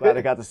 Yeah. Glad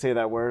I got to say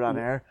that word on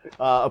air.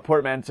 A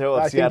portmanteau of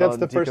I think Seattle that's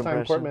the and first time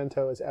decompression.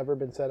 portmanteau has ever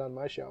been said on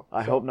my show.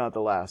 I hope not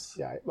the last.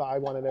 Yeah, I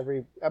want it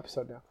every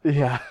episode now.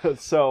 Yeah.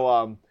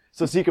 So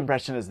sea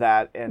compression is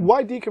that, and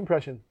Why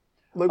decompression?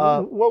 Like,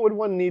 what would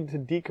one need to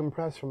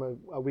decompress from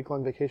a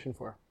week-long vacation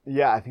for?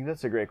 yeah, I think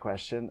that's a great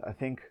question. I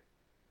think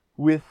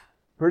with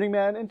Burning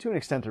Man and to an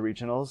extent the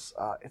regionals,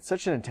 it's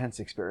such an intense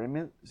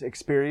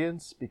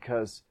experience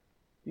because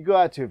you go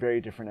out to a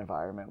very different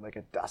environment, like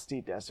a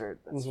dusty desert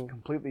that's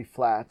completely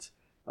flat,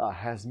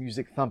 has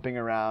music thumping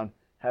around,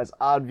 has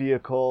odd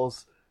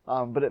vehicles,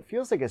 but it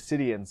feels like a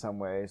city in some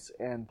ways.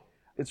 And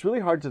it's really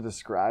hard to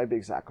describe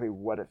exactly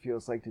what it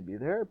feels like to be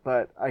there,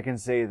 but I can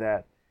say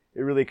that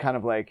it really kind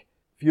of like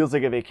feels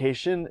like a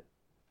vacation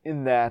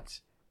in that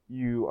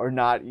you are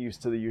not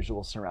used to the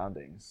usual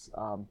surroundings.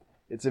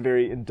 It's a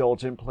very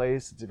indulgent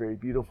place. It's a very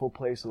beautiful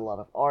place with a lot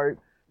of art.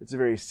 It's a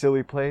very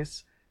silly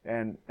place.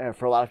 And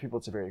for a lot of people,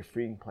 it's a very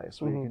freeing place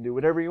where you can do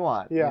whatever you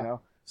want. Yeah.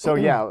 So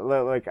yeah,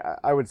 like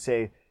I would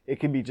say it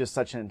can be just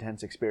such an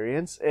intense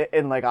experience.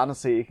 And like,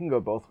 honestly, it can go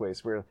both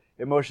ways where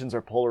emotions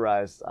are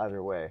polarized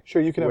either way.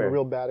 Sure, you can have a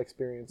real bad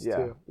experience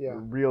too. Yeah.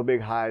 Real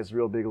big highs,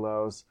 real big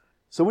lows.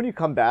 So when you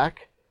come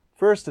back,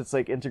 first it's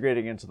like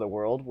integrating into the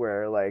world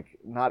where like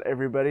not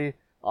everybody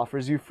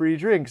offers you free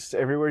drinks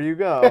everywhere you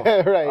go.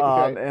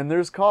 Right. And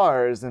there's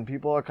cars and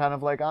people are kind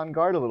of like on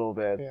guard a little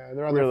bit. Yeah, and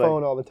they're on their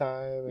phone all the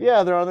time.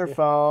 Yeah, they're on their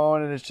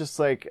phone, and it's just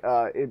like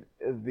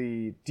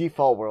the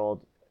default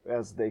world,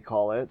 as they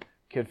call it,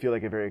 can feel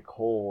like a very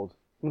cold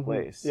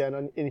place. Yeah,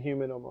 and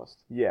inhuman almost.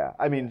 Yeah,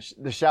 I mean,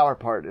 the shower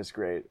part is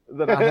great.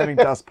 The not having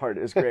dust part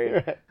is great.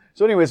 Right.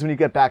 So anyways, when you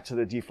get back to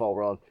the default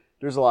world,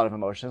 there's a lot of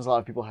emotions. A lot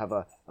of people have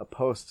a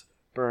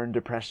post-burn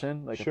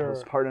depression, like a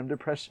postpartum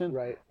depression.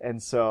 Right.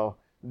 And so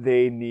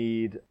they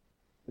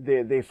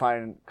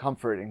find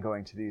comfort in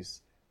going to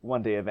these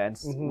one-day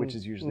events, which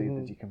is usually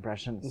the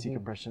decompression, sea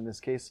compression in this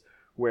case,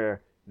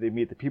 where they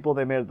meet the people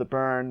they met at the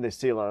burn, they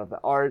see a lot of the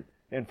art,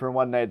 and for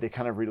one night they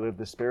kind of relive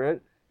the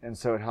spirit, and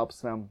so it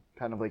helps them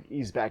kind of like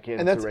ease back in.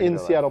 And that's in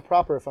Seattle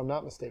proper, if I'm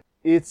not mistaken.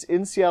 It's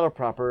in Seattle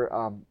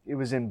proper. It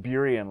was in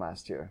Burien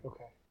last year.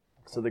 Okay.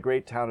 So the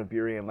great town of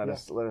Burien let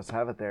us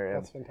have it there.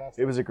 That's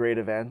fantastic. It was a great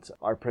event.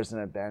 Our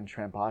president, Ben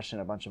Tramposh,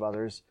 and a bunch of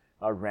others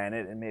ran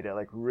it and made it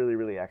like really,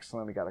 really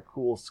excellent. We got a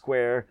cool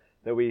square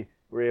that we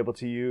were able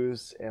to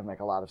use and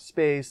like a lot of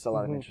space, a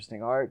lot of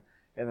interesting art,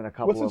 and then a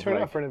couple What's of the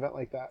turnout for an event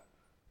like that?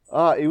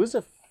 It was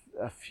a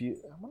few,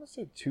 I want to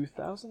say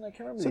 2,000. I can't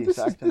remember So the this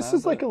exact is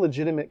amount, like but- a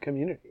legitimate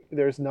community.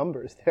 There's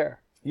numbers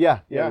there. Yeah,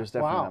 there's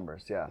definitely wow.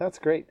 numbers, yeah. That's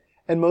great.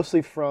 And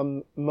mostly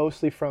from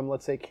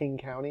let's say King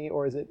County,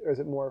 or is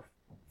it more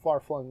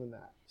far flung than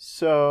that?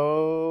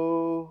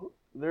 So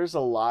there's a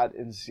lot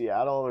in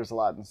Seattle. There's a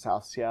lot in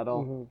South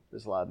Seattle.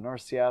 There's a lot in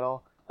North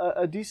Seattle.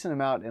 A decent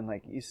amount in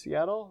like East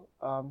Seattle.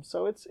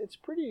 So it's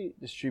pretty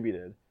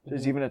distributed.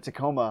 There's even a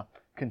Tacoma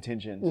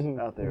contingent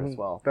out there as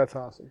well. That's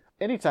awesome.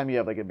 Anytime you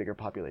have like a bigger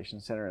population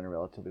center in a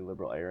relatively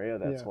liberal area,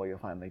 that's where you'll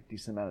find like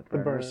decent amount of The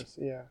burners. burners,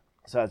 yeah.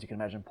 So as you can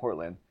imagine,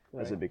 Portland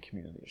has a big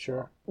community. As Sure.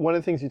 well. One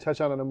of the things you touch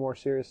on a more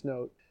serious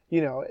note,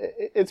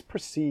 it's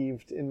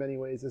perceived in many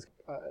ways as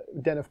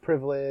a den of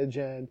privilege,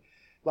 and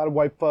a lot of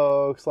white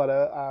folks, a lot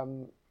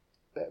of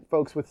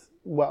folks with,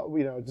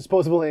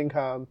 disposable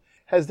income.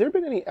 Has there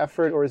been any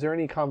effort, or is there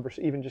any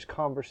even just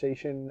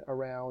conversation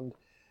around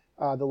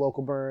the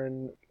local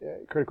burn,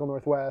 Critical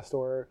Northwest,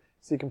 or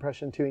Sea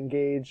Compression to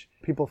engage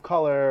people of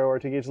color, or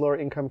to engage lower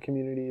income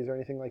communities, or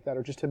anything like that,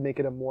 or just to make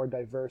it a more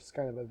diverse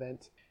kind of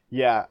event?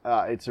 Yeah,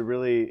 it's a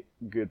really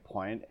good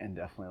point, and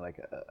definitely like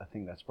a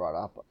thing that's brought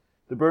up.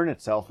 The burn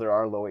itself, there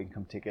are low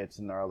income tickets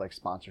and there are like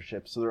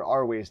sponsorships, so there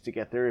are ways to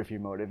get there if you're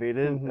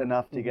motivated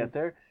enough to get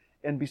there.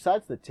 And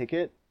besides the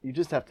ticket, you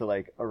just have to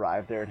like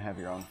arrive there and have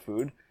your own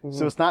food.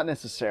 So it's not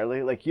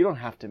necessarily like you don't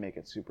have to make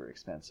it super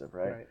expensive,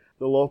 right?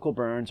 The local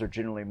burns are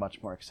generally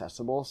much more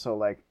accessible. So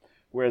like,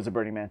 whereas a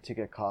Burning Man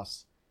ticket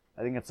costs,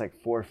 I think it's like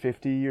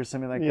 $4.50 or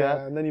something like that.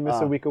 Yeah, and then you miss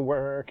a week of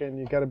work, and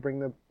you got to bring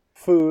the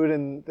food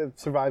and the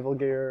survival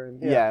gear,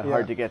 and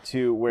hard to get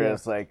to.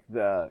 Whereas like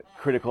the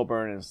Critical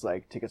burn is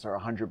like tickets are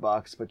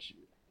 $100,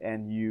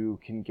 and you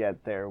can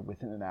get there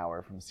within an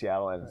hour from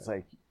Seattle, and it's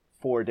like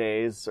 4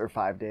 days or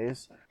 5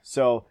 days.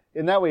 So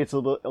in that way, it's a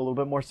little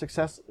bit more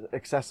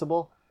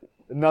accessible.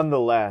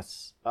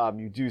 Nonetheless,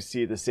 you do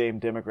see the same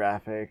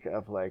demographic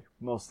of like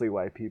mostly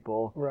white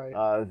people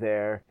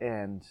there,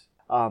 and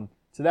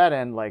to that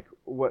end, like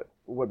what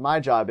my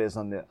job is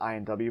on the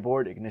INW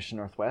board, Ignition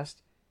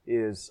Northwest,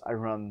 is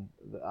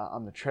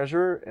I'm the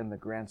treasurer and the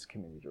grants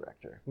committee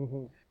director.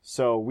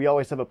 So we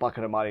always have a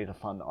bucket of money to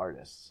fund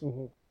artists.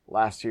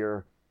 Last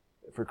year,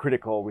 for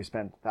Critical, we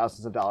spent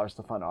thousands of dollars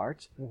to fund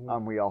art.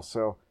 We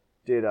also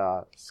did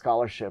a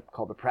scholarship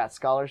called the Pratt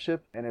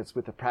Scholarship, and it's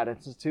with the Pratt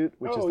Institute,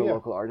 which is the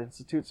local art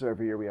institute. So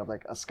every year we have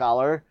like a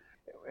scholar.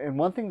 And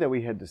one thing that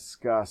we had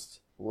discussed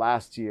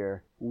last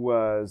year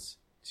was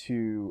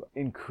to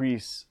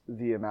increase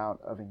the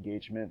amount of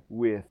engagement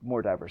with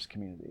more diverse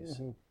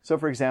communities. So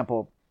for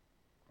example,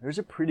 there's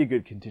a pretty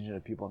good contingent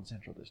of people in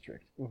Central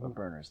District of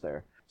burners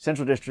there.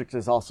 Central District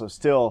is also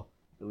still,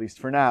 at least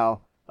for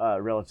now,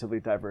 a relatively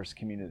diverse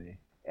community.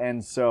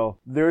 And so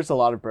there's a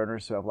lot of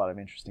burners who have a lot of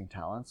interesting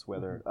talents,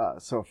 whether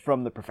so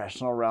from the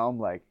professional realm,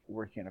 like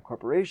working in a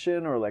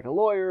corporation or like a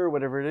lawyer or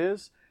whatever it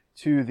is,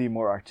 to the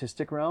more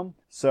artistic realm.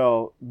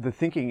 So the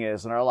thinking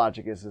is, and our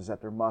logic is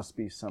that there must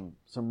be some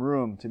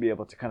room to be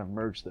able to kind of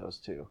merge those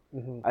two.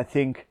 I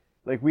think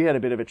like we had a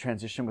bit of a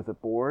transition with the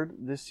board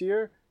this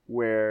year,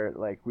 where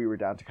like we were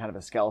down to kind of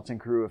a skeleton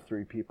crew of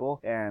 3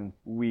 people, and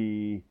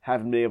we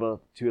haven't been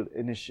able to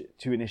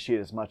initiate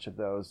as much of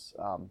those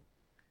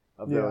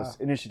those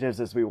initiatives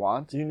as we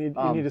want. You need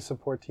a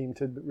support team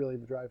to really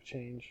drive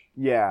change.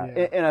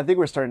 And I think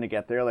we're starting to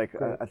get there. Like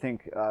I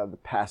think the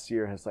past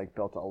year has like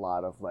built a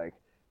lot of like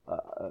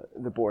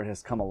the board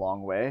has come a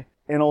long way,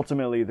 and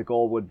ultimately the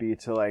goal would be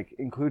to like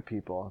include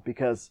people,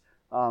 because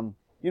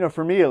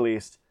for me at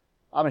least,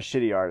 I'm a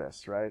shitty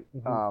artist, right?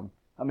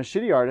 I'm a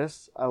shitty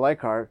artist. I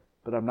like art,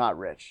 but I'm not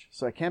rich.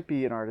 So I can't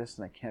be an artist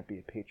and I can't be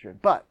a patron.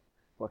 But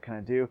what can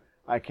I do?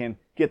 I can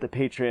get the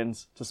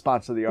patrons to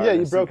sponsor the artist. Yeah,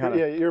 you broker.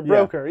 You're a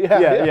broker. Be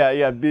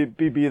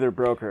their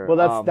broker.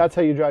 Well, that's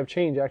how you drive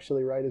change,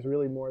 actually, right? Is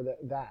really more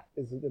that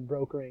is the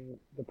brokering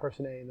the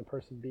person A and the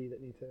person B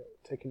that need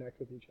to connect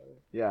with each other.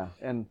 Yeah,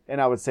 and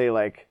I would say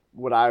like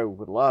what I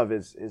would love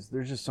is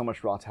there's just so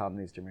much raw talent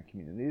in these different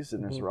communities,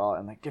 and there's raw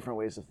and like different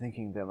ways of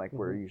thinking than like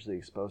we're usually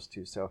exposed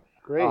to. So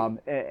great.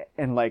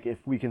 And like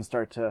if we can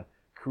start to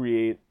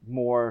create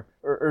more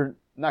or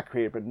not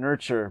create, but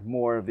nurture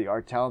more of the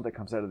art talent that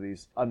comes out of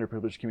these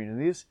underprivileged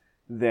communities,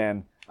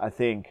 then I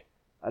think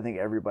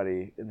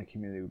everybody in the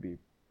community would be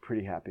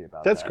pretty happy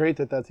about that. That's great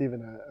that's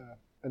even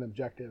an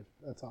objective.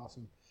 That's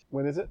awesome.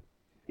 When is it?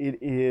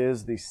 It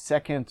is the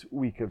second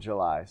week of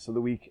July, so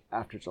the week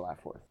after July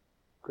 4th.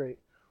 Great.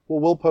 Well,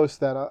 we'll post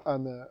that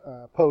on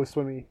the post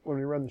when we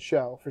run the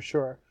show, for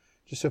sure,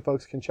 just so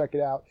folks can check it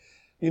out.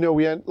 We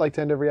like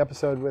to end every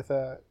episode with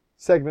a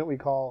segment we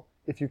call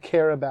 "If You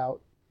Care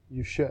About,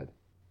 You Should."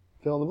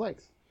 Fill in the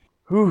blanks.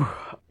 Whew.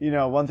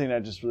 One thing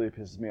that just really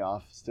pisses me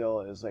off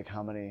still is like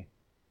how many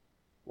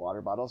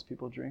water bottles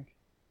people drink,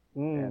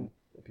 and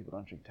that people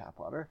don't drink tap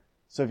water.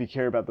 So if you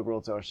care about the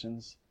world's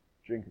oceans,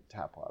 drink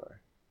tap water.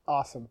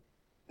 Awesome.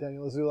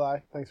 Daniel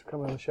Azoulai, thanks for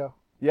coming on the show.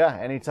 Yeah,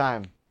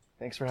 anytime.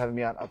 Thanks for having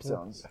me on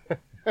Upzones.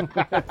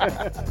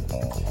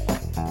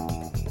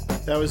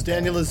 That was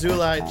Daniel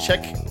Azoulai.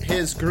 Check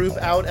his group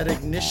out at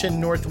Ignition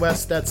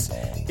Northwest. That's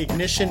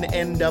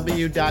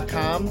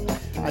ignitionnw.com.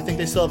 I think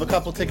they still have a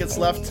couple tickets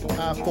left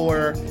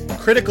for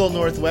Critical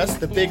Northwest,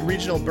 the big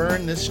regional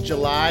burn this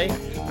July.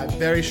 I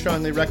very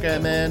strongly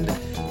recommend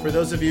for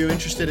those of you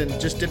interested in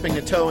just dipping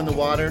a toe in the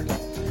water.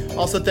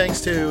 Also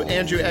thanks to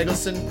Andrew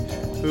Engelson,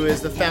 who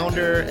is the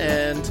founder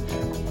and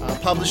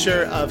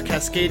publisher of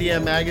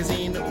Cascadia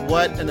Magazine.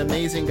 What an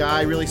amazing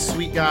guy, really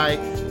sweet guy,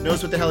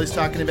 knows what the hell he's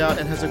talking about,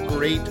 and has a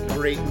great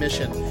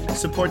mission.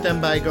 Support them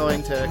by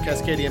going to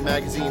Cascadia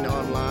Magazine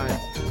online.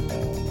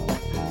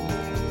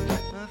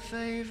 My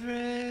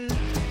favorite.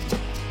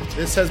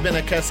 This has been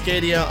a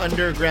Cascadia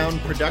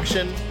Underground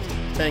production.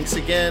 Thanks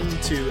again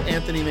to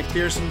Anthony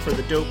McPherson for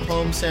the dope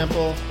poem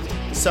sample,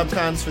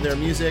 Subcons for their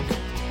music.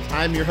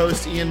 I'm your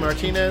host, Ian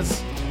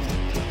Martinez,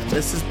 and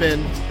this has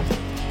been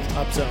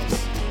Upzones.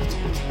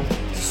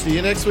 See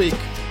you next week.